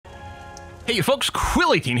Hey folks,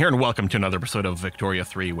 Quill18 here, and welcome to another episode of Victoria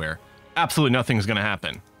 3, where absolutely nothing's going to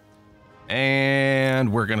happen.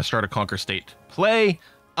 And we're going to start a Conquer State play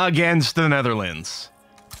against the Netherlands.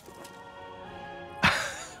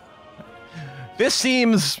 This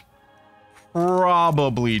seems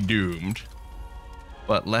probably doomed,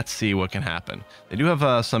 but let's see what can happen. They do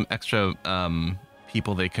have some extra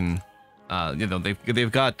people they can,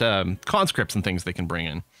 they've got conscripts and things they can bring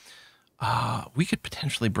in. We could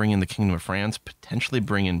potentially bring in the Kingdom of France, potentially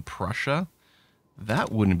bring in Prussia.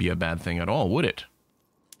 That wouldn't be a bad thing at all, would it?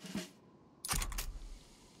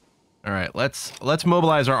 All right, let's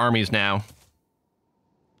mobilize our armies now.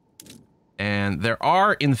 And there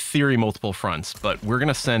are, in theory, multiple fronts, but we're going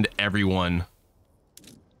to send everyone,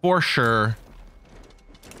 for sure,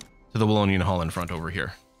 to the Wallonian Holland front over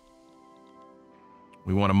here.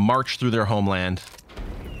 We want to march through their homeland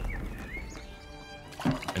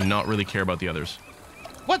and not really care about the others.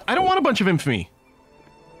 What? I don't want a bunch of infamy.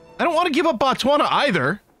 I don't want to give up Botswana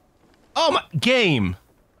either. Oh my game.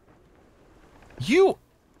 You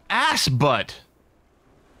ass butt.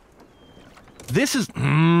 This is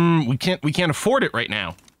we can't afford it right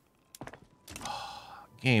now.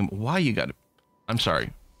 Game, why you got to I'm sorry.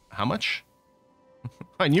 How much?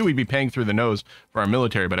 I knew we'd be paying through the nose for our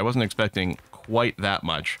military, but I wasn't expecting quite that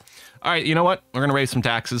much. All right, you know what? We're going to raise some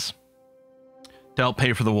taxes to help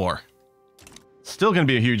pay for the war. Still going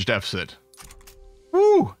to be a huge deficit.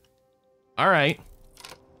 Woo! All right.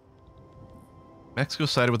 Mexico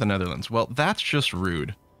sided with the Netherlands. Well, that's just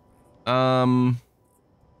rude. You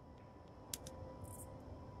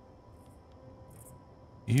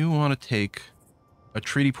want to take a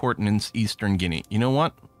treaty port in Eastern Guinea. You know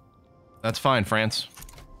what? That's fine, France.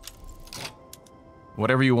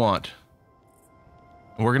 Whatever you want.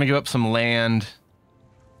 We're going to give up some land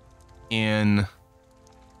in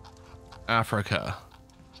Africa.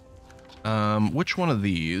 Which one of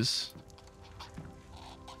these?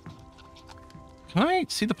 Can I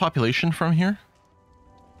see the population from here?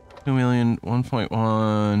 2 million,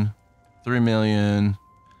 1.1, 3 million.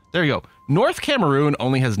 There you go. North Cameroon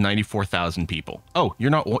only has 94,000 people. Oh, you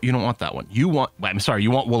don't want that one. You want, I'm sorry,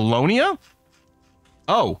 you want Wallonia?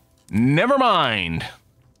 Oh, never mind.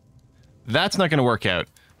 That's not going to work out.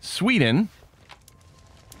 Sweden,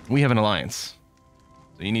 we have an alliance.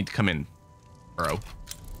 So you need to come in, bro.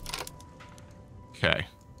 Okay.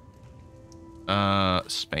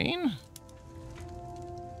 Spain?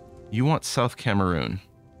 You want South Cameroon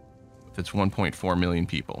with its 1.4 million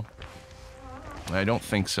people. I don't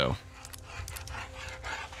think so.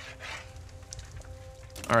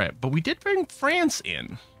 All right, but we did bring France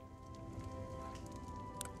in.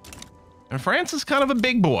 And France is kind of a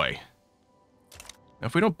big boy. Now,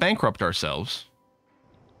 if we don't bankrupt ourselves,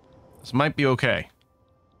 this might be okay.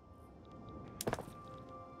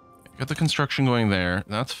 Got the construction going there.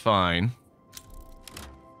 That's fine.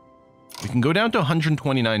 We can go down to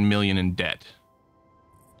 129 million in debt.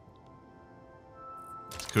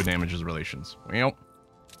 This co-damages relations. Well,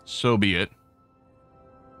 so be it.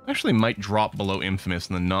 Actually might drop below infamous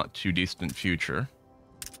in the not too distant future.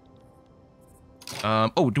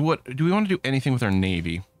 Oh, do we want to do anything with our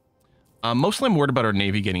navy? Mostly I'm worried about our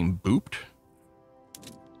navy getting booped.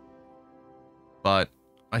 But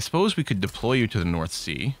I suppose we could deploy you to the North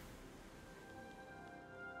Sea.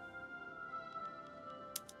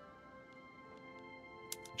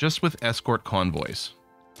 Just with escort convoys.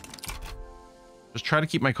 Just try to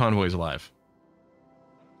keep my convoys alive.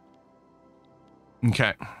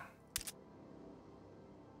 Okay.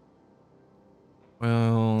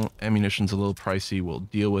 Well, ammunition's a little pricey. We'll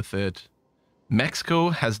deal with it. Mexico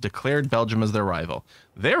has declared Belgium as their rival.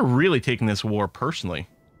 They're really taking this war personally.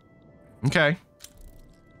 Okay.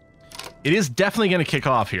 It is definitely going to kick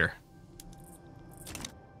off here.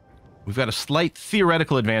 We've got a slight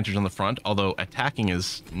theoretical advantage on the front, although attacking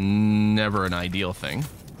is never an ideal thing.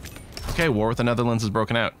 Okay, war with the Netherlands is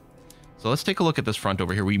broken out. So let's take a look at this front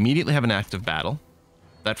over here. We immediately have an active battle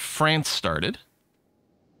that France started.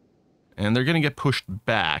 And they're going to get pushed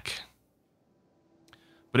back.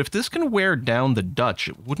 But if this can wear down the Dutch,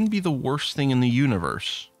 it wouldn't be the worst thing in the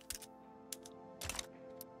universe.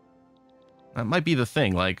 That might be the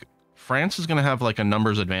thing. Like, France is going to have like a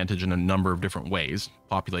numbers advantage in a number of different ways.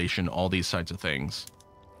 Population, all these sides of things.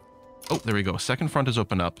 Oh, there we go. Second front is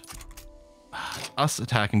opened up. Us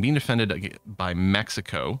attacking, being defended by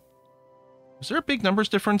Mexico. Is there a big numbers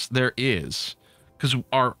difference? There is. Because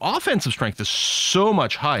our offensive strength is so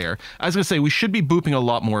much higher. I was going to say, we should be booping a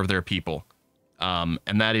lot more of their people. And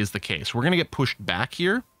that is the case. We're going to get pushed back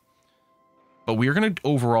here. But we are going to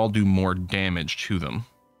overall do more damage to them.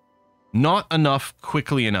 Not enough,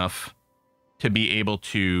 quickly enough, to be able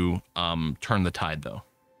to turn the tide, though.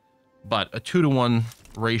 But a 2-to-1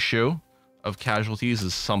 ratio of casualties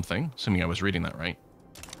is something, assuming I was reading that right.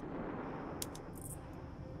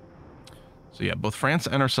 So yeah, both France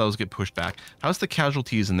and ourselves get pushed back. How's the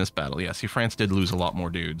casualties in this battle? Yeah, see, France did lose a lot more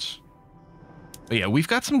dudes. But yeah, we've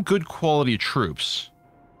got some good quality troops.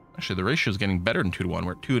 Actually, the ratio is getting better than 2-to-1.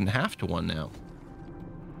 We're at 2.5-to-1 now.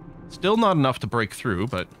 Still not enough to break through,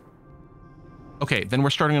 but... Okay, then we're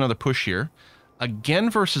starting another push here. Again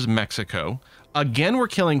versus Mexico. Again, we're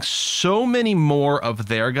killing so many more of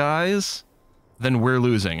their guys than we're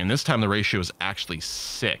losing. And this time the ratio is actually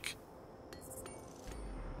sick.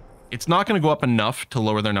 It's not going to go up enough to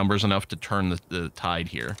lower their numbers enough to turn the tide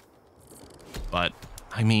here. But,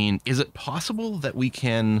 I mean, is it possible that we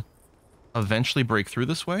can eventually break through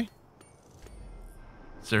this way?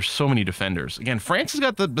 There's so many defenders. Again, France has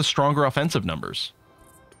got the stronger offensive numbers.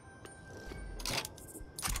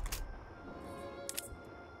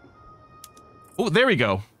 Oh, there we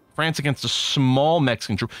go. France against a small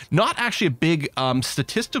Mexican troop. Not actually a big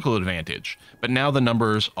statistical advantage, but now the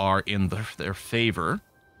numbers are in their favor.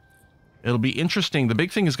 It'll be interesting. The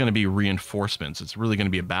big thing is going to be reinforcements. It's really going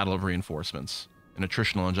to be a battle of reinforcements and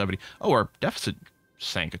attritional longevity. Oh, our deficit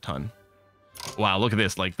sank a ton. Wow, look at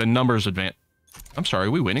this. Like, the numbers advance. I'm sorry,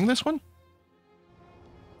 are we winning this one?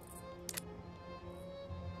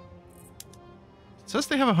 It says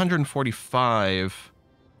they have 145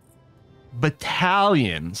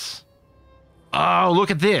 battalions. Oh,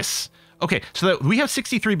 look at this. Okay, so we have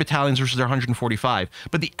 63 battalions versus their 145,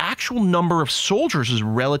 but the actual number of soldiers is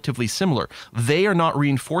relatively similar. They are not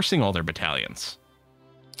reinforcing all their battalions.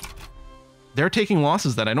 They're taking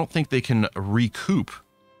losses that I don't think they can recoup.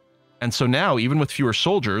 And so now, even with fewer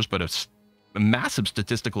soldiers, but a massive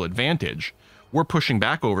statistical advantage, we're pushing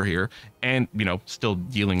back over here and, you know, still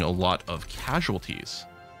dealing a lot of casualties.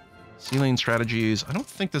 Sea lane strategies. I don't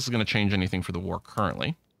think this is going to change anything for the war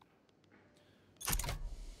currently.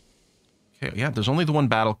 Okay, yeah, there's only the one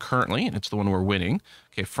battle currently, and it's the one we're winning.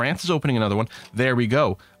 Okay, France is opening another one. There we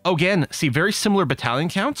go. Oh, again, see, very similar battalion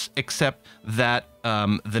counts, except that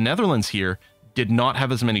the Netherlands here did not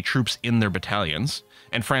have as many troops in their battalions,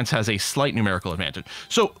 and France has a slight numerical advantage.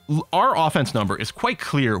 So our offense number is quite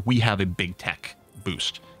clear. We have a big tech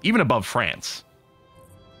boost, even above France.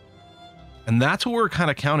 And that's what we're kind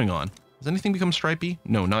of counting on. Has anything become stripey?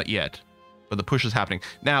 No, not yet. But the push is happening.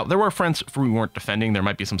 Now, there were fronts we weren't defending. There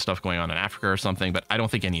might be some stuff going on in Africa or something, but I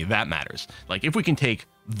don't think any of that matters. Like, if we can take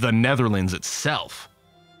the Netherlands itself,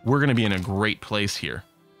 we're going to be in a great place here.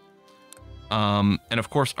 And of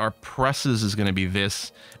course, our presses is going to be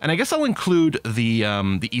this. And I guess I'll include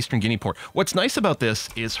the Eastern Guinea port. What's nice about this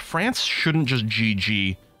is France shouldn't just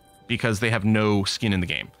GG because they have no skin in the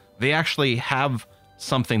game. They actually have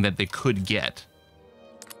something that they could get.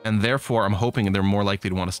 And therefore, I'm hoping they're more likely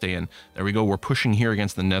to want to stay in. There we go. We're pushing here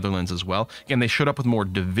against the Netherlands as well. Again, they showed up with more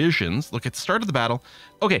divisions. Look, at the start of the battle.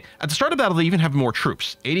 Okay, at the start of the battle, they even have more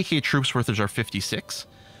troops. 80k troops worth is our 56,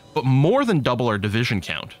 but more than double our division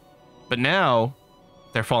count. But now,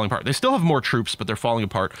 they're falling apart. They still have more troops, but they're falling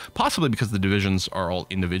apart, possibly because the divisions are all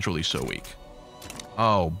individually so weak.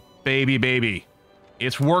 Oh, baby, baby.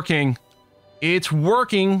 It's working. It's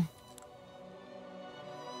working.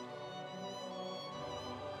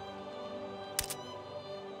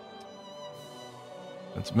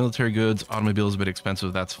 It's military goods, automobiles a bit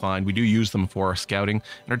expensive, that's fine. We do use them for our scouting,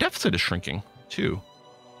 and our deficit is shrinking, too,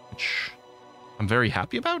 which I'm very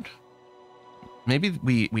happy about. Maybe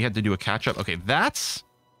we had to do a catch-up. Okay, that's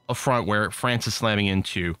a front where France is slamming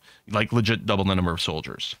into, like, legit double the number of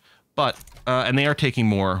soldiers. But, and they are taking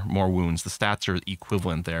more wounds. The stats are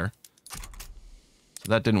equivalent there. So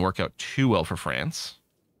that didn't work out too well for France.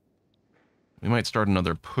 We might start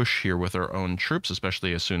another push here with our own troops,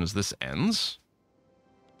 especially as soon as this ends.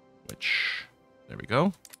 Which, there we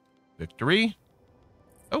go. Victory.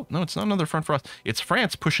 Oh, no, it's not another front for us. It's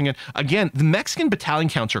France pushing it. Again, the Mexican battalion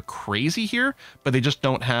counts are crazy here, but they just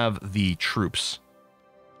don't have the troops.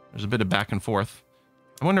 There's a bit of back and forth.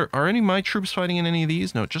 I wonder, are any of my troops fighting in any of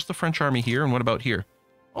these? No, just the French army here. And what about here?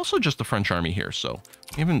 Also just the French army here. So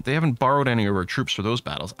they haven't borrowed any of our troops for those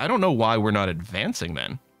battles. I don't know why we're not advancing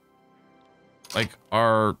then. Like,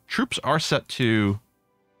 our troops are set to...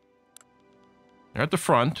 They're at the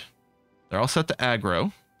front. They're all set to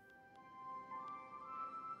aggro.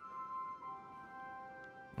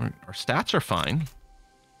 Our stats are fine.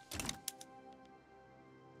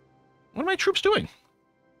 What are my troops doing?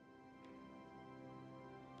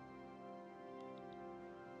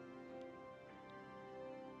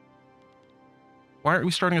 Why aren't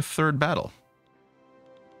we starting a third battle?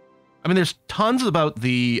 I mean, there's tons about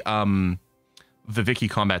the the Vicky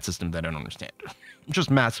combat system that I don't understand. Just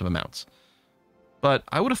massive amounts. But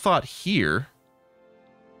I would have thought here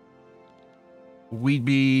we'd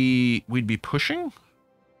be pushing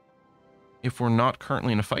if we're not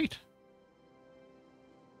currently in a fight.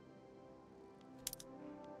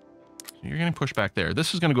 So you're getting pushed back there.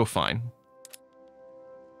 This is going to go fine.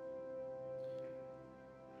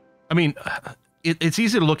 I mean, it's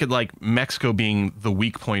easy to look at like Mexico being the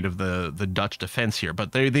weak point of the Dutch defense here,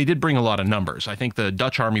 but they did bring a lot of numbers. I think the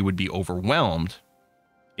Dutch army would be overwhelmed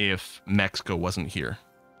if Mexico wasn't here.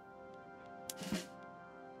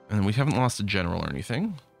 And we haven't lost a general or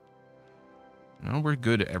anything. No, we're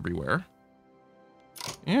good everywhere.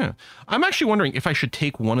 Yeah. I'm actually wondering if I should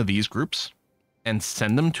take one of these groups and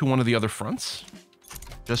send them to one of the other fronts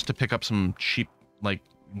just to pick up some cheap, like,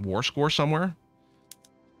 war score somewhere.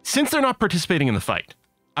 Since they're not participating in the fight.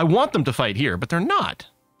 I want them to fight here, but they're not.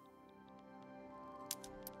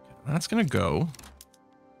 That's going to go.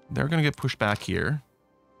 They're going to get pushed back here.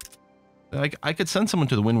 I could send someone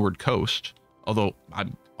to the Windward Coast, although I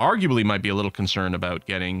arguably might be a little concerned about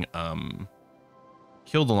getting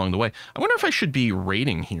killed along the way. I wonder if I should be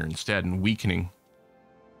raiding here instead and weakening.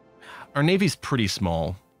 Our navy's pretty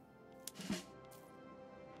small. If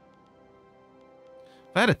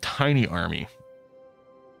I had a tiny army.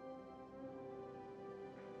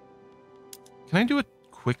 Can I do a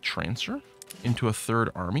quick transfer into a third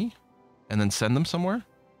army and then send them somewhere?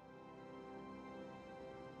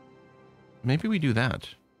 Maybe we do that.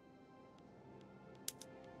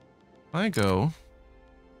 I go.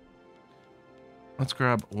 Let's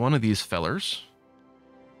grab one of these fellers.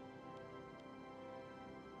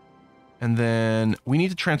 And then we need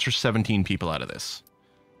to transfer 17 people out of this.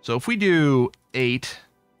 So if we do 8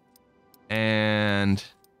 and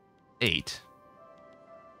 8.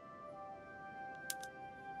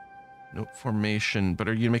 Nope, formation. But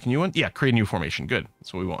are you making a new one? Yeah, create a new formation. Good.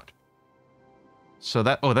 That's what we want. So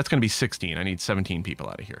that, oh, that's going to be 16. I need 17 people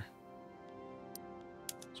out of here.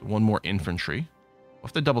 So one more infantry. We'll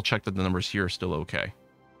have to double check that the numbers here are still okay.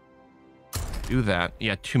 Do that.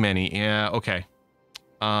 Yeah, too many. Yeah, okay.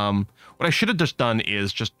 What I should have just done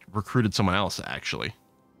is just recruited someone else, actually.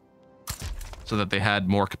 So that they had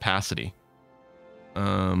more capacity.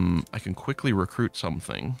 I can quickly recruit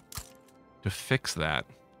something to fix that.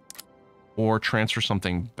 Or transfer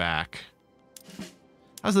something back.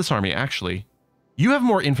 How's this army? Actually, you have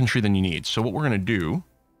more infantry than you need. So what we're going to do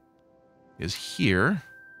is here.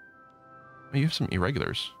 Oh, you have some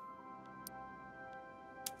irregulars.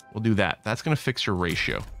 We'll do that. That's going to fix your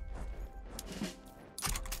ratio.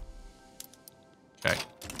 Okay.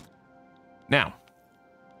 Now,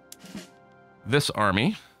 this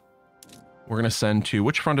army, we're going to send to...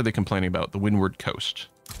 Which front are they complaining about? The Windward Coast.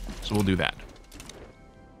 So we'll do that.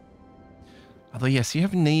 Although, yes, you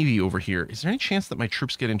have Navy over here. Is there any chance that my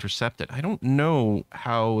troops get intercepted? I don't know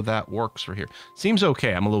how that works for here. Seems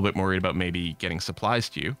okay. I'm a little bit worried about maybe getting supplies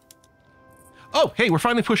to you. Oh, hey, we're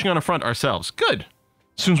finally pushing on a front ourselves. Good.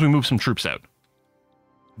 As soon as we move some troops out.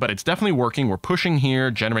 But it's definitely working. We're pushing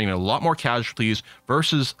here, generating a lot more casualties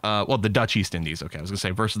versus, well, the Dutch East Indies. Okay, I was going to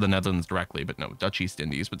say versus the Netherlands directly, but no, Dutch East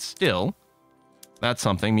Indies. But still, that's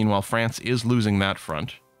something. Meanwhile, France is losing that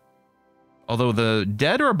front. Although the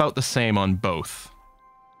dead are about the same on both.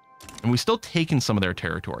 And we've still taken some of their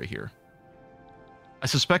territory here. I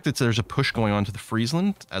suspect that there's a push going on to the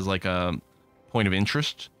Friesland as like a point of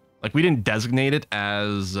interest. Like we didn't designate it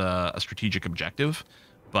as a strategic objective,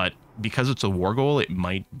 but because it's a war goal, it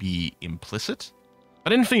might be implicit. I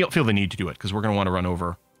didn't feel the need to do it because we're going to want to run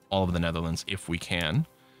over all of the Netherlands if we can.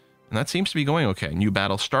 And that seems to be going okay. New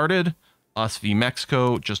battle started. Us v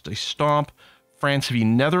Mexico, just a stomp. France v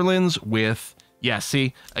Netherlands with, yeah,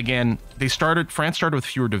 see, again, France started with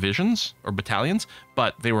fewer divisions or battalions,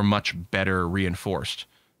 but they were much better reinforced.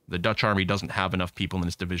 The Dutch army doesn't have enough people in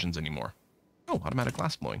its divisions anymore. Oh, automatic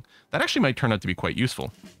glass blowing. That actually might turn out to be quite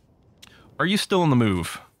useful. Are you still on the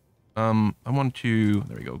move? I want to,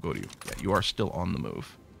 there we go, go to you. Yeah, you are still on the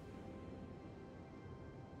move.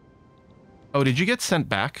 Oh, did you get sent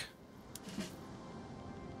back?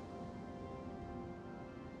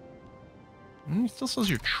 It still says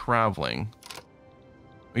you're traveling.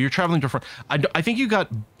 You're traveling to a front. I think you got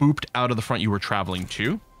booped out of the front you were traveling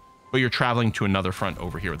to, but you're traveling to another front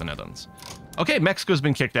over here with the Netherlands. Okay, Mexico's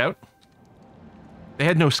been kicked out. They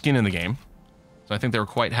had no skin in the game, so I think they were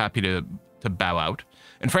quite happy to bow out.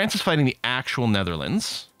 And France is fighting the actual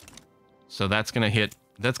Netherlands, so that's gonna hit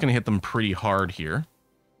them pretty hard here.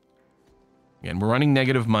 Again, we're running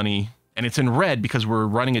negative money, and it's in red because we're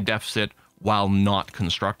running a deficit while not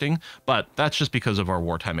constructing, but that's just because of our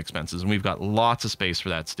wartime expenses, and we've got lots of space for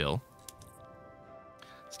that still.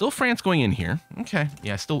 Still France going in here. Okay.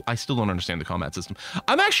 Yeah, I still don't understand the combat system.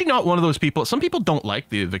 I'm actually not one of those people. Some people don't like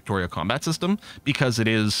the Victoria combat system because it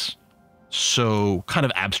is so kind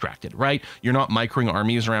of abstracted, right? You're not microing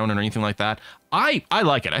armies around or anything like that. I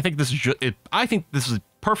like it. I think this is I think this is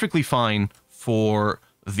perfectly fine for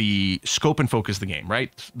the scope and focus of the game,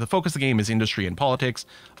 right? The focus of the game is industry and politics.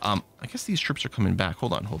 I guess these troops are coming back.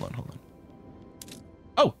 Hold on.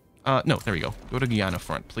 Oh, no, there we go. Go to Guyana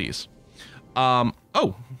front, please.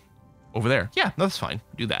 Oh, over there. Yeah, that's fine.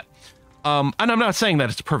 Do that. And I'm not saying that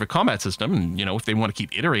it's a perfect combat system, and, you know, if they want to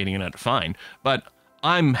keep iterating it, fine. But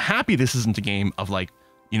I'm happy this isn't a game of, like,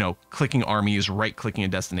 you know, clicking armies, right-clicking a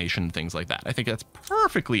destination, and things like that. I think that's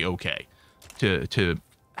perfectly okay to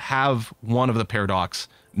have one of the Paradox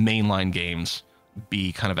mainline games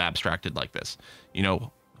be kind of abstracted like this. You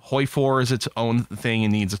know, Hoi 4 is its own thing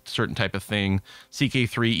and needs a certain type of thing.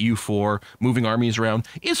 CK3, EU4, moving armies around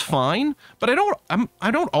is fine, but I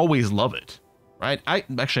don't always love it, right? I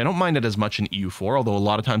don't mind it as much in EU4, although a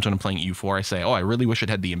lot of times when I'm playing EU4, I say, oh, I really wish it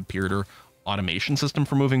had the Imperator automation system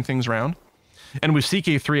for moving things around. And with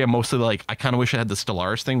CK3, I'm mostly like, I kind of wish it had the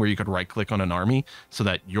Stellaris thing where you could right-click on an army so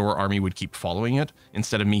that your army would keep following it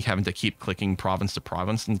instead of me having to keep clicking province to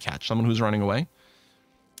province and catch someone who's running away.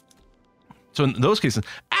 So in those cases,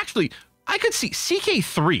 actually, I could see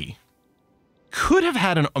CK3 could have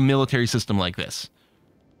had a military system like this,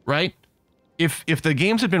 right? If the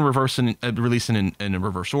games had been released in a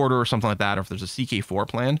reverse order or something like that, or if there's a CK4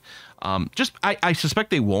 planned, I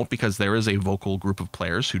suspect they won't because there is a vocal group of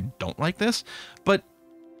players who don't like this. But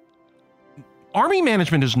army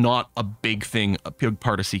management is not a big thing, a big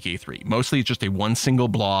part of CK3. Mostly it's just a one single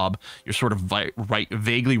blob. You're sort of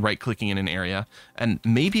vaguely right-clicking in an area, and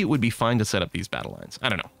maybe it would be fine to set up these battle lines. I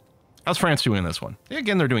don't know. How's France doing in this one?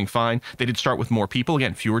 Again, they're doing fine. They did start with more people.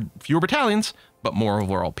 Again, fewer battalions, but more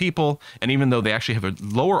overall people. And even though they actually have a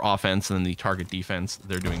lower offense than the target defense,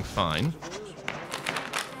 they're doing fine.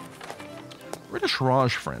 British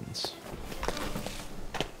Raj friends.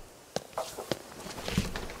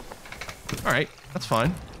 All right, that's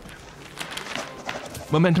fine.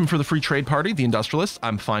 Momentum for the Free Trade Party, the Industrialists.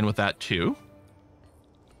 I'm fine with that too.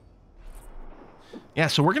 Yeah,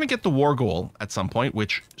 so we're going to get the war goal at some point,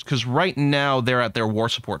 which, because right now they're at their war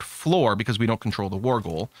support floor because we don't control the war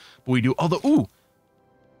goal. But we do, although, ooh,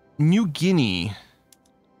 New Guinea.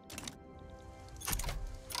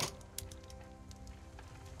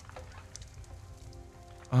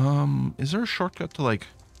 Is there a shortcut to, like,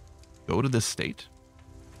 go to this state?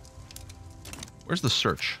 Where's the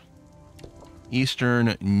search?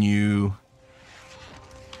 Eastern New,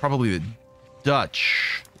 probably the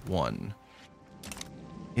Dutch one.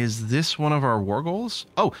 Is this one of our war goals?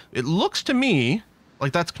 Oh, it looks to me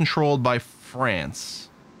like that's controlled by France.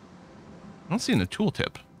 I don't see in the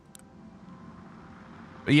tooltip.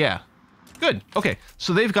 But yeah, good. Okay,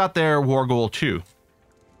 so they've got their war goal too.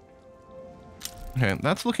 Okay,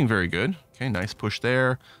 that's looking very good. Okay, nice push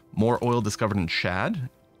there. More oil discovered in Chad.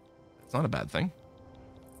 It's not a bad thing.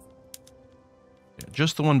 Yeah,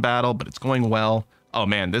 just the one battle, but it's going well. Oh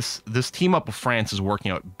man, this team up with France is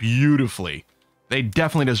working out beautifully. They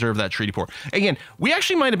definitely deserve that treaty port. Again, we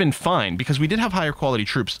actually might have been fine because we did have higher quality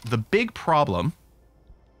troops. The big problem...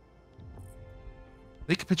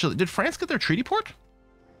 They capitulated. Did France get their treaty port?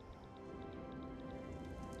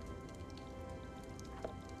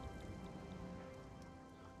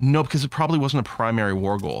 No, because it probably wasn't a primary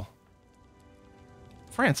war goal.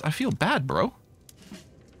 France, I feel bad, bro.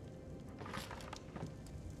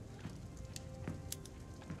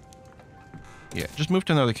 Yeah, just move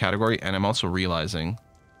to another category, and I'm also realizing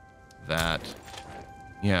that,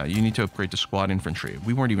 yeah, you need to upgrade to squad infantry.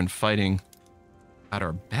 We weren't even fighting at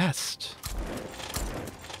our best.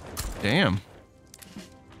 Damn.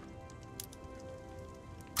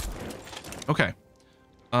 Okay.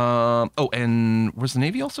 Oh, and was the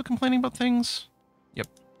Navy also complaining about things? Yep.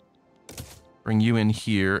 Bring you in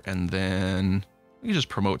here, and then we can just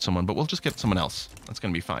promote someone, but we'll just get someone else. That's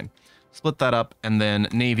going to be fine. Split that up, and then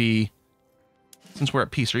Navy... Since we're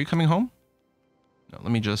at peace, are you coming home? No,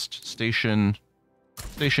 let me just station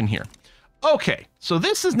here. Okay, so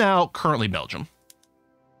this is now currently Belgium,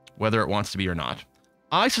 whether it wants to be or not.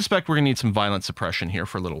 I suspect we're going to need some violent suppression here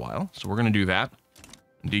for a little while, so we're going to do that.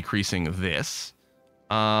 Decreasing this.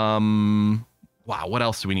 Wow, what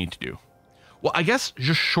else do we need to do? Well, I guess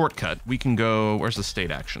just shortcut. We can go... Where's the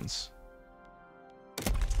state actions?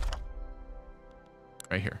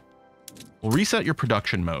 Right here. We'll reset your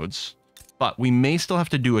production modes. But we may still have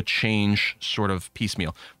to do a change sort of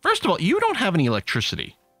piecemeal. First of all, you don't have any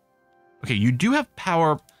electricity. Okay, you do have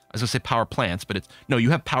power, I was going to say power plants, but it's... No, you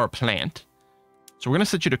have power plant. So we're going to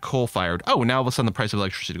set you to coal-fired. Oh, now all of a sudden the price of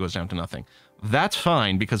electricity goes down to nothing. That's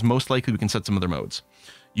fine, because most likely we can set some other modes.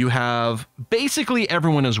 You have basically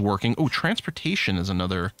everyone is working. Oh, transportation is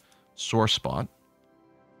another sore spot.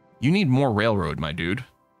 You need more railroad, my dude,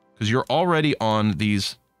 because you're already on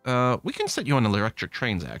these. We can set you on electric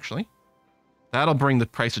trains, actually. That'll bring the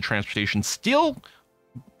price of transportation still,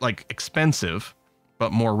 like, expensive,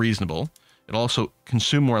 but more reasonable. It'll also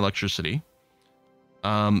consume more electricity.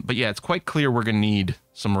 But yeah, it's quite clear we're going to need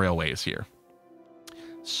some railways here.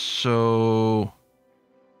 So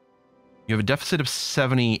you have a deficit of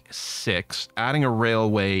 76. Adding a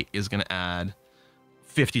railway is going to add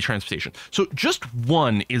 50 transportation. So just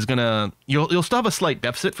one is going to... You'll still have a slight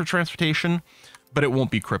deficit for transportation, but it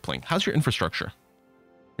won't be crippling. How's your infrastructure?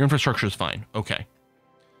 Your infrastructure is fine. Okay.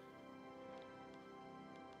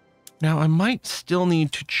 Now, I might still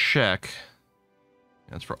need to check...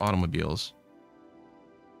 That's for automobiles.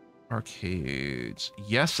 Arcades.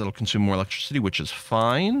 Yes, it'll consume more electricity, which is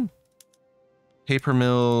fine. Paper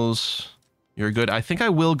mills. You're good. I think I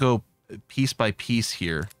will go piece by piece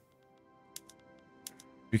here.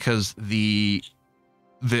 Because the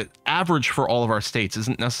average for all of our states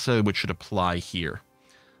isn't necessarily what should apply here.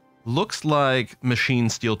 Looks like machine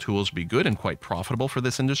steel tools would be good and quite profitable for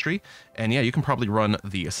this industry. And yeah, you can probably run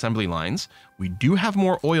the assembly lines. We do have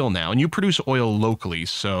more oil now, and you produce oil locally,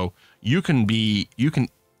 so you can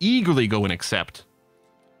eagerly go and accept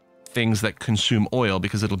things that consume oil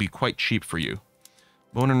because it'll be quite cheap for you.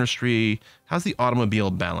 Bone industry, how's the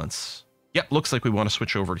automobile balance? Yep, looks like we want to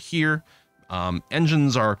switch over to here.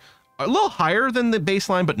 Engines are a little higher than the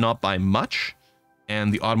baseline, but not by much.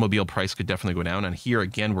 And the automobile price could definitely go down. And here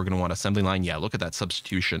again, we're going to want assembly line. Yeah, look at that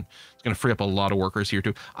substitution. It's going to free up a lot of workers here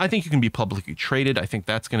too. I think you can be publicly traded. I think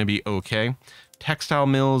that's going to be okay. Textile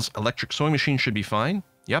mills, electric sewing machines should be fine.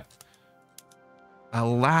 Yep.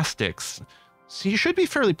 Elastics. So you should be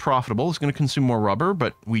fairly profitable. It's going to consume more rubber,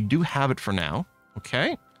 but we do have it for now.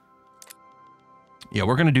 Okay. Yeah,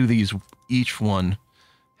 we're going to do these each one.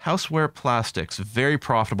 Houseware plastics, very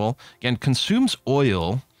profitable. Again, consumes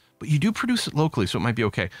oil, but you do produce it locally, so it might be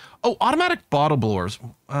okay. Oh, automatic bottle blowers.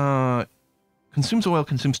 Consumes oil,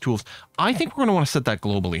 consumes tools. I think we're going to want to set that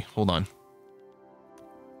globally. Hold on.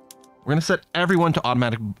 We're going to set everyone to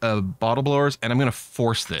automatic bottle blowers, and I'm going to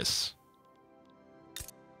force this.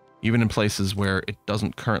 Even in places where it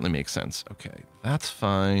doesn't currently make sense. Okay, that's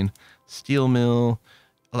fine. Steel mill,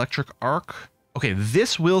 electric arc. Okay,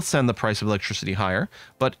 this will send the price of electricity higher,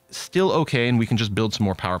 but still okay, and we can just build some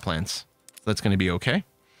more power plants. So that's going to be okay.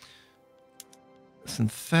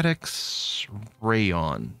 Synthetics,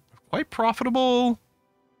 rayon. Quite profitable.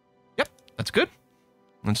 Yep, that's good.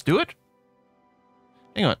 Let's do it.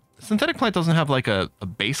 Hang on. Synthetic plant doesn't have like a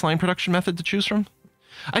baseline production method to choose from?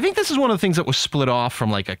 I think this is one of the things that was split off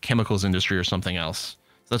from like a chemicals industry or something else.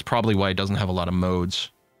 So that's probably why it doesn't have a lot of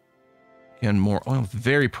modes. Again, more oil.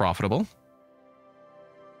 Very profitable.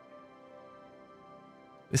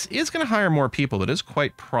 This is going to hire more people. It is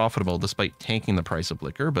quite profitable despite tanking the price of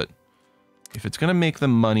liquor, but if it's going to make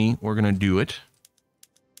them money, we're going to do it.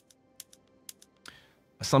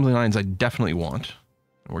 Assembly lines I definitely want.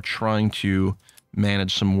 We're trying to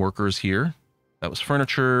manage some workers here. That was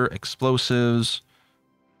furniture, explosives,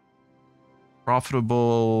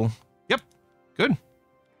 profitable. Yep, good.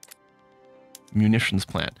 Munitions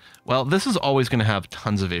plant. Well, this is always going to have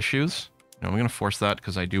tons of issues. I'm going to force that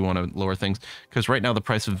because I do want to lower things. Because right now the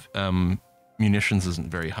price of munitions isn't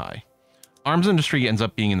very high. Arms industry ends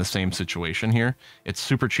up being in the same situation here. It's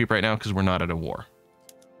super cheap right now because we're not at a war.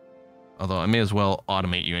 Although I may as well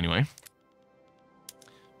automate you anyway.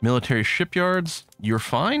 Military shipyards, you're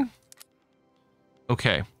fine.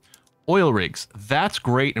 Okay. Oil rigs, that's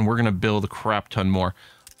great, and we're going to build a crap ton more.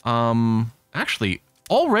 Actually,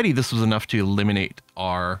 already this was enough to eliminate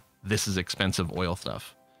our this is expensive oil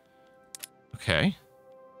stuff. Okay.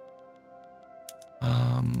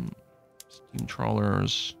 Steam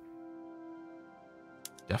trawlers.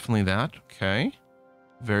 Definitely that. Okay.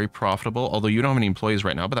 Very profitable. Although you don't have any employees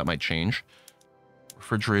right now, but that might change.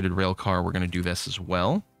 Refrigerated rail car. We're going to do this as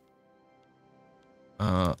well.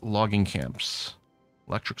 Logging camps.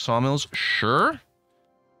 Electric sawmills. Sure.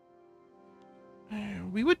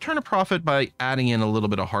 We would turn a profit by adding in a little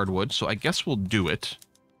bit of hardwood, so I guess we'll do it.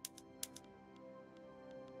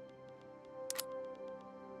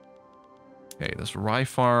 Okay, this rye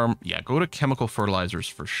farm. Yeah, go to chemical fertilizers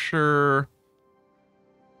for sure.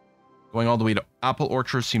 Going all the way to apple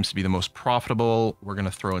orchards seems to be the most profitable. We're going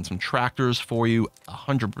to throw in some tractors for you,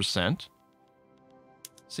 100%.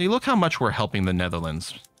 See, look how much we're helping the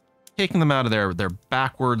Netherlands. Taking them out of their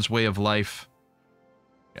backwards way of life.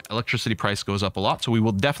 Yeah, electricity price goes up a lot, so we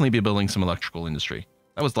will definitely be building some electrical industry.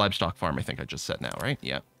 That was the livestock farm, I think I just said now, right?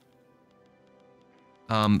 Yeah.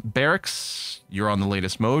 Barracks, you're on the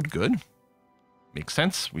latest mode. Good. Makes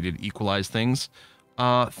sense. We did equalize things.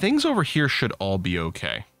 Things over here should all be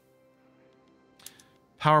okay.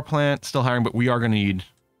 Power plant, still hiring, but we are going to need...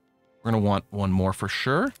 We're going to want one more for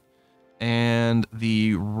sure. And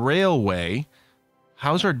the railway,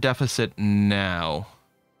 how's our deficit now?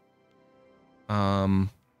 I was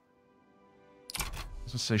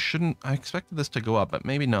going to say, shouldn't... I expected this to go up, but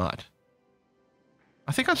maybe not.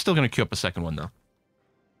 I think I'm still going to queue up a second one, though.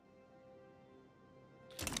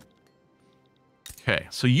 Okay,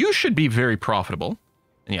 so you should be very profitable.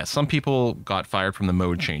 And yeah, some people got fired from the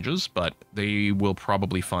mode changes, but they will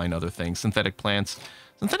probably find other things. Synthetic plants.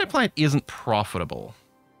 Synthetic plant isn't profitable.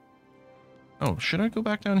 Oh, should I go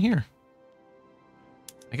back down here?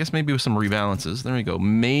 I guess maybe with some rebalances. There we go.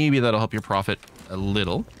 Maybe that'll help your profit a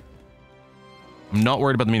little. I'm not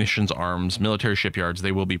worried about the munitions, arms, military shipyards.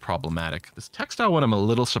 They will be problematic. This textile one I'm a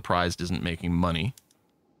little surprised isn't making money.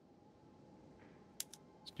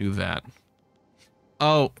 Let's do that.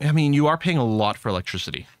 Oh, I mean, you are paying a lot for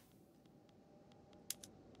electricity.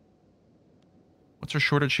 What's our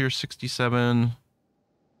shortage here? 67.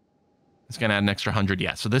 It's going to add an extra 100.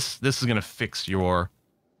 Yeah, so this is going to fix your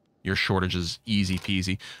shortages easy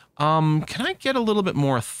peasy. Can I get a little bit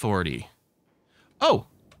more authority? Oh,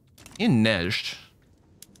 in Nejd.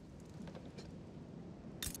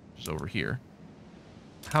 Which is over here.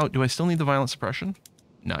 How do I still need the violent suppression?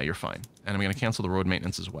 No, you're fine. And I'm going to cancel the road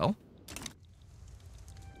maintenance as well.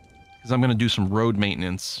 Because I'm going to do some road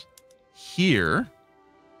maintenance here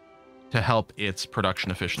to help its production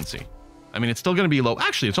efficiency. I mean, it's still going to be low.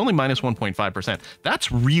 Actually, it's only minus 1.5%.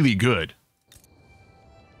 That's really good.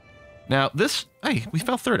 Now, this... Hey, we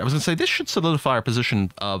fell third. I was going to say, this should solidify our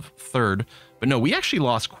position of third. But no, we actually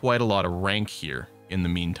lost quite a lot of rank here in the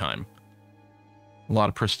meantime. A lot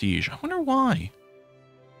of prestige. I wonder why.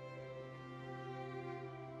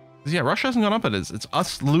 Because, yeah, Russia hasn't gone up. It's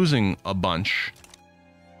us losing a bunch.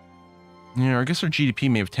 Yeah, I guess our GDP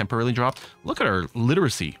may have temporarily dropped. Look at our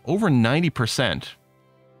literacy. Over 90%.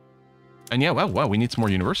 And yeah, well, we need some more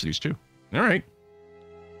universities too. All right.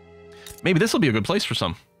 Maybe this will be a good place for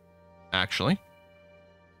some, actually.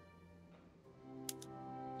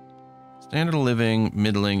 Standard of living,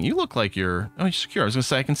 middling. You look like you're... Oh, you're secure. I was going to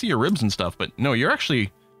say, I can see your ribs and stuff, but no, you're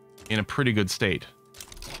actually in a pretty good state.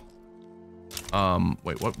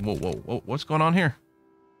 Wait, what? Whoa, what's going on here?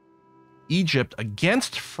 Egypt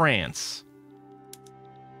against France.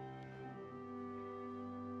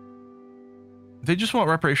 They just want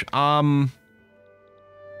reparation.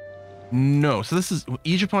 No. So this is...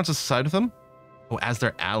 Egypt wants us to side with them? Oh, as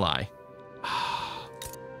their ally.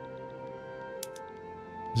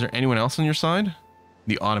 Is there anyone else on your side?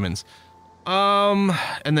 The Ottomans.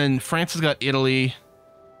 And then France has got Italy.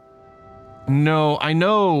 No, I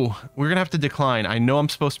know. We're gonna have to decline. I know I'm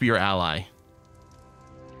supposed to be your ally.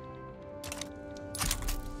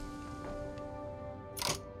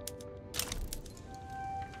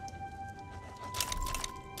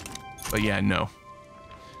 But yeah, no.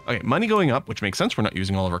 Okay, money going up, which makes sense. We're not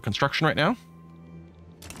using all of our construction right now.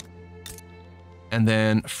 And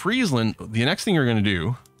then Friesland, the next thing you're going to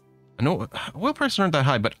do... I know oil prices aren't that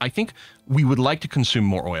high, but I think we would like to consume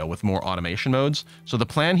more oil with more automation modes. So the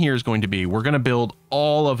plan here is going to be, we're going to build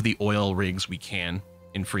all of the oil rigs we can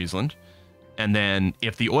in Friesland. And then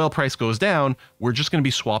if the oil price goes down, we're just going to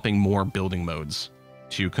be swapping more building modes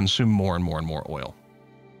to consume more and more and more oil.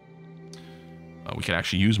 We could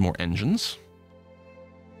actually use more engines.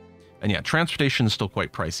 And yeah, transportation is still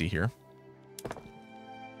quite pricey here.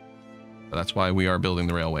 But that's why we are building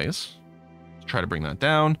the railways. Let's try to bring that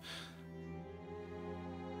down.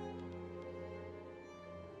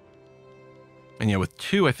 And yeah, with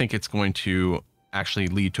 2, I think it's going to actually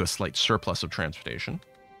lead to a slight surplus of transportation,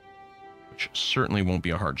 which certainly won't be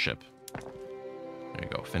a hardship. There you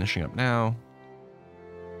go, finishing up now.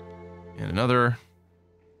 And another.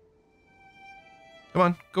 Come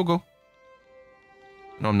on, go.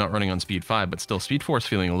 No, I'm not running on speed 5, but still, speed 4 is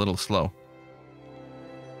feeling a little slow.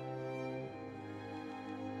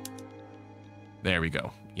 There we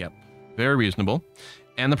go. Yep. Very reasonable.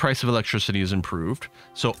 And the price of electricity is improved.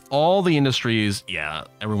 So all the industries, yeah,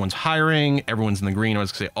 everyone's hiring, everyone's in the green. I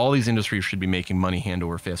was going to say, all these industries should be making money hand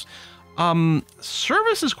over fist.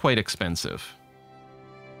 Service is quite expensive.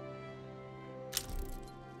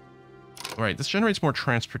 All right, this generates more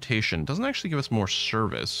transportation. Doesn't actually give us more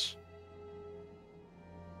service.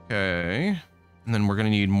 Okay. And then we're going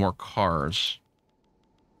to need more cars.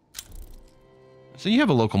 So you have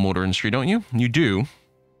a local motor industry, don't you? You do.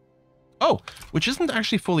 Oh, which isn't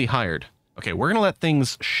actually fully hired. Okay, we're going to let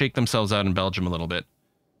things shake themselves out in Belgium a little bit.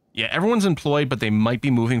 Yeah, everyone's employed, but they might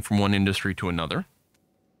be moving from one industry to another.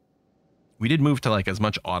 We did move to like as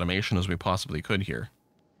much automation as we possibly could here.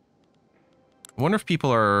 I wonder if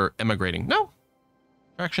people are emigrating. No.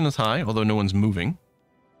 Traction is high, although no one's moving.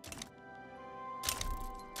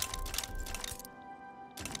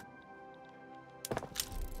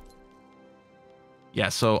 Yeah,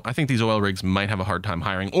 so I think these oil rigs might have a hard time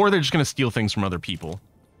hiring, or they're just going to steal things from other people.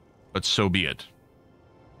 But so be it.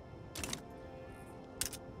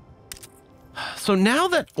 So now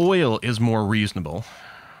that oil is more reasonable,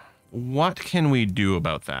 what can we do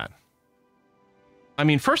about that? I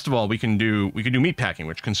mean, first of all, we can do meat packing,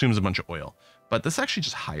 which consumes a bunch of oil. But this actually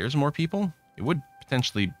just hires more people. It would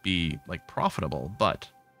potentially be like profitable, but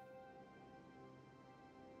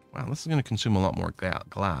wow, this is going to consume a lot more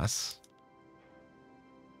glass.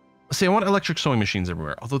 See, I want electric sewing machines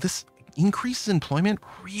everywhere. Although this increases employment,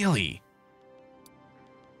 really?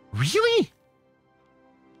 Really?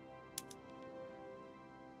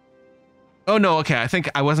 Oh, no, okay. I think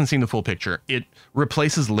I wasn't seeing the full picture. It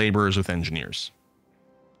replaces laborers with engineers.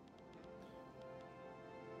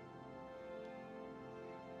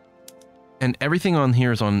 And everything on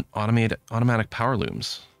here is on automatic power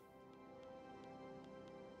looms.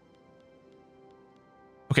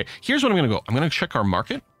 Okay, here's what I'm going to go. I'm going to check our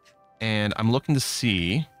market, and I'm looking to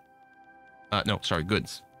see... no, sorry,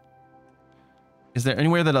 goods. Is there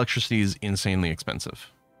anywhere that electricity is insanely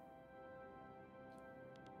expensive?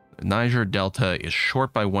 Niger Delta is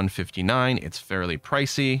short by 159. It's fairly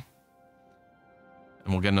pricey.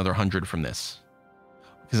 And we'll get another 100 from this.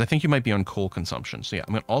 Because I think you might be on coal consumption. So yeah,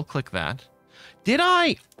 I'm going to alt-click that. Did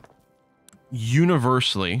I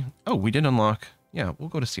universally... Oh, we did unlock... Yeah, we'll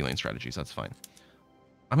go to C-Lane strategies. That's fine.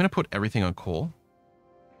 I'm going to put everything on coal.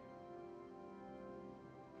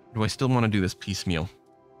 Do I still want to do this piecemeal?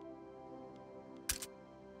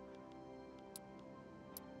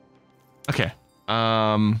 Okay.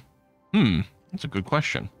 That's a good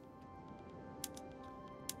question.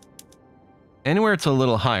 Anywhere it's a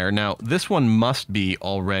little higher. Now, this one must be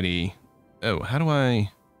already... Oh, how do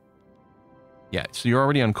I... Yeah, so you're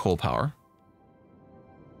already on coal power.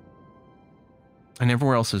 And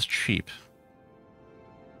everywhere else is cheap.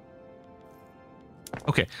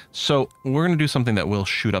 Okay, so we're going to do something that will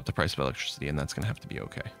shoot up the price of electricity, and that's going to have to be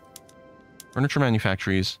okay. Furniture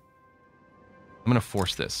manufactories. I'm going to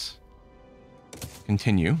force this.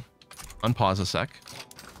 Continue. Unpause a sec.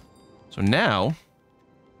 So now,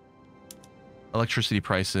 electricity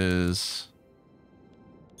prices...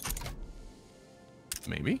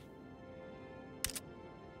 Maybe?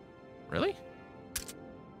 Really?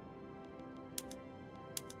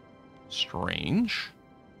 Strange.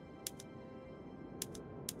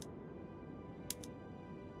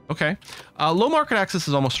 Okay. Low market access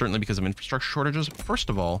is almost certainly because of infrastructure shortages. First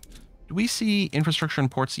of all, do we see infrastructure in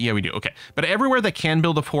ports? Yeah, we do. Okay. But everywhere that can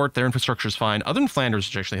build a port, their infrastructure is fine. Other than Flanders,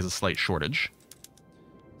 which actually has a slight shortage.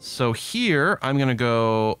 So here, I'm going to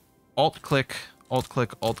go alt-click,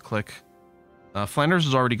 alt-click, alt-click. Flanders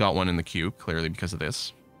has already got one in the queue, clearly because of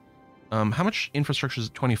this. How much infrastructure is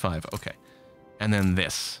it? 25. Okay. And then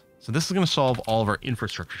this. So this is going to solve all of our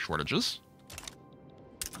infrastructure shortages.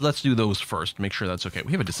 Let's do those first. Make sure that's okay.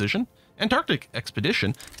 We have a decision. Antarctic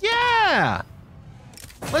expedition. Yeah!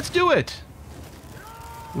 Let's do it!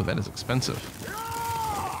 Ooh, that is expensive.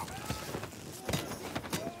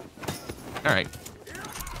 Alright.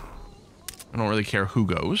 I don't really care who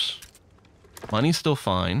goes. Money's still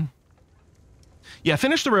fine. Yeah,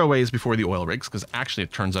 finish the railways before the oil rigs, because actually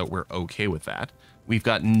it turns out we're okay with that. We've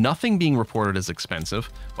got nothing being reported as expensive.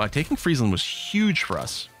 Wow, taking Friesland was huge for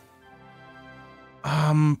us.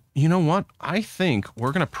 You know what? I think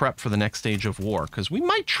we're going to prep for the next stage of war, because we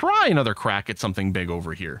might try another crack at something big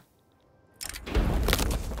over here.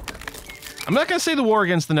 I'm not going to say the war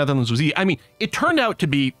against the Netherlands was easy. I mean, it turned out to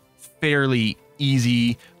be fairly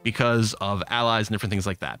easy because of allies and different things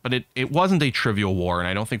like that. But it wasn't a trivial war, and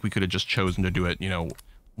I don't think we could have just chosen to do it, you know,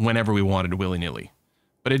 whenever we wanted, willy-nilly.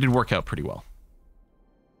 But it did work out pretty well.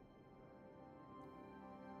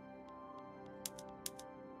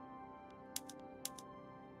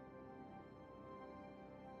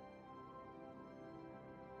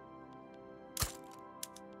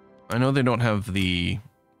 I know they don't have the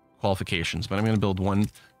qualifications, but I'm going to build one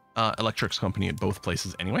electrics company at both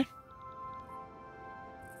places anyway.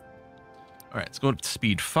 All right, let's go to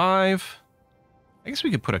speed 5. I guess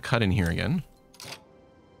we could put a cut in here again.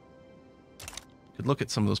 Could look at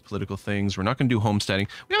some of those political things. We're not going to do homesteading.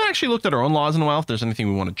 We haven't actually looked at our own laws in a while, if there's anything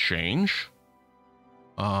we want to change.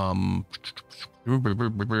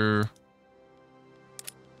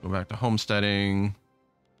 Go back to homesteading.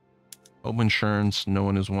 Home insurance. No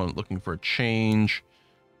one is looking for a change.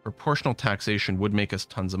 Proportional taxation would make us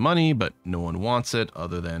tons of money, but no one wants it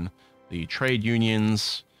other than the trade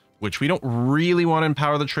unions, which we don't really want to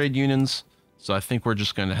empower the trade unions. So I think we're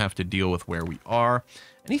just going to have to deal with where we are.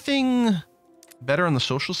 Anything better on the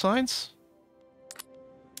social sides?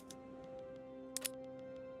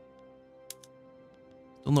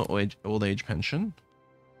 Still no old age pension.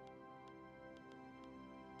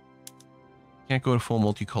 Can't go to full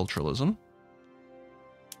multiculturalism.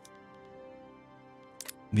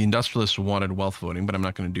 The industrialists wanted wealth voting, but I'm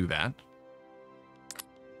not going to do that.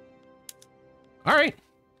 All right.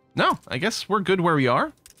 No, I guess we're good where we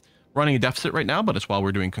are. Running a deficit right now, but it's while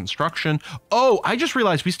we're doing construction. Oh, I just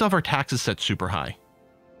realized we still have our taxes set super high.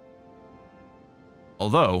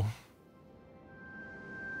 Although,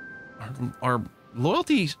 our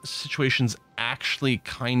loyalty situation's actually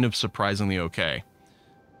kind of surprisingly okay.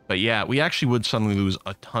 But yeah, we actually would suddenly lose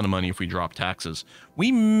a ton of money if we drop taxes.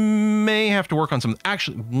 We may have to work on some...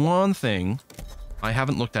 Actually, one thing I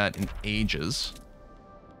haven't looked at in ages.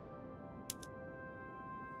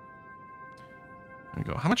 There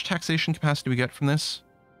we go. How much taxation capacity do we get from this?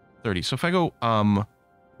 30. So if I go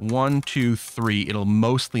 1, 2, 3, it'll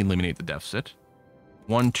mostly eliminate the deficit.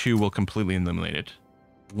 1, 2 will completely eliminate it.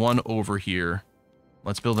 1 over here.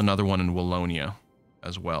 Let's build another one in Wallonia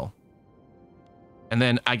as well. And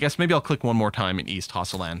then I guess maybe I'll click one more time in East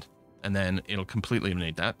Hosseland, and then it'll completely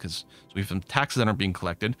eliminate that, because we have some taxes that aren't being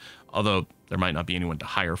collected, although there might not be anyone to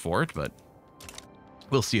hire for it, but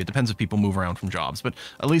we'll see. It depends if people move around from jobs, but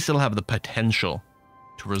at least it'll have the potential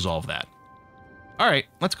to resolve that. All right,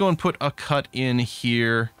 let's go and put a cut in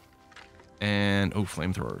here, and oh,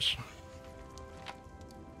 flamethrowers.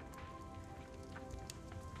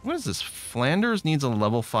 What is this? Flanders needs a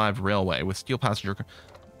level 5 railway with steel passenger.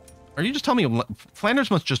 Are you just telling me Flanders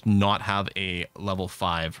must just not have a level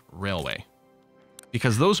 5 railway?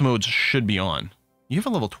 Because those modes should be on. You have a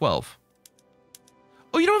level 12.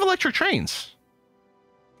 Oh, you don't have electric trains.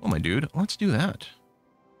 Oh, my dude. Let's do that.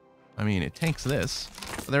 I mean, it takes this.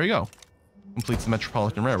 But there you go. Completes the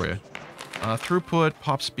Metropolitan Railway. Throughput.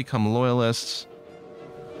 Pops become loyalists.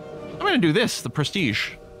 I'm going to do this, the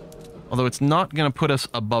Prestige. Although it's not going to put us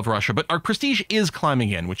above Russia. But our Prestige is climbing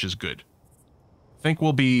again, which is good. I think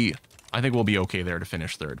we'll be okay there to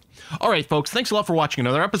finish third. All right, folks. Thanks a lot for watching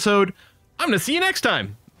another episode. I'm going to see you next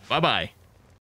time. Bye-bye.